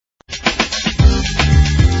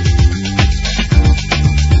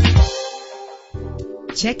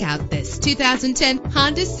Check out this 2010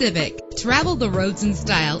 Honda Civic. Travel the roads in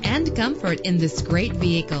style and comfort in this great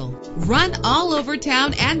vehicle. Run all over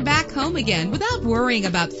town and back home again without worrying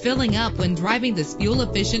about filling up when driving this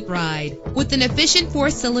fuel-efficient ride. With an efficient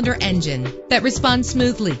 4-cylinder engine that responds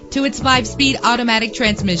smoothly to its 5-speed automatic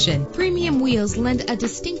transmission, premium wheels lend a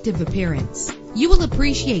distinctive appearance. You will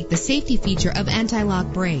appreciate the safety feature of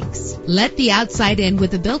anti-lock brakes. Let the outside in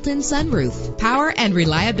with a built-in sunroof. Power and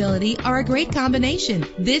reliability are a great combination.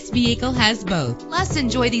 This vehicle has both. Plus,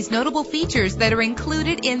 enjoy these notable features that are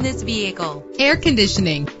included in this vehicle: air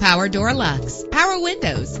conditioning, power door locks, power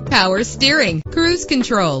windows, power steering, cruise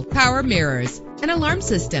control, power mirrors, an alarm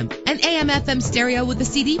system, an AM/FM stereo with a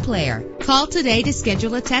CD player. Call today to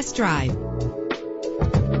schedule a test drive.